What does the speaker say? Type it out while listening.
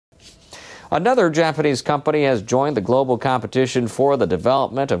Another Japanese company has joined the global competition for the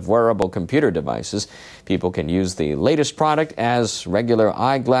development of wearable computer devices. People can use the latest product as regular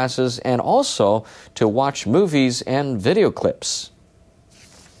eyeglasses and also to watch movies and video clips.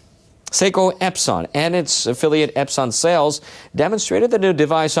 Seiko Epson and its affiliate Epson Sales demonstrated the new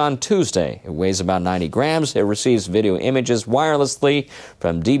device on Tuesday. It weighs about 90 grams. It receives video images wirelessly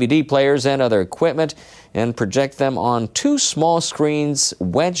from DVD players and other equipment and projects them on two small screens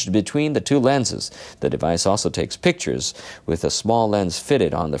wedged between the two lenses. The device also takes pictures with a small lens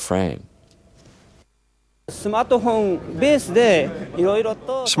fitted on the frame.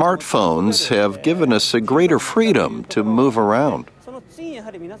 Smartphones have given us a greater freedom to move around.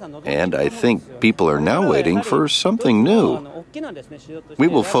 And I think people are now waiting for something new. We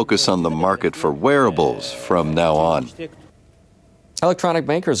will focus on the market for wearables from now on. Electronic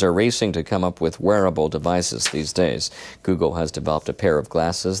makers are racing to come up with wearable devices these days. Google has developed a pair of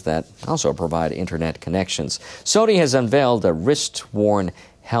glasses that also provide internet connections. Sony has unveiled a wrist-worn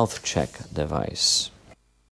health check device.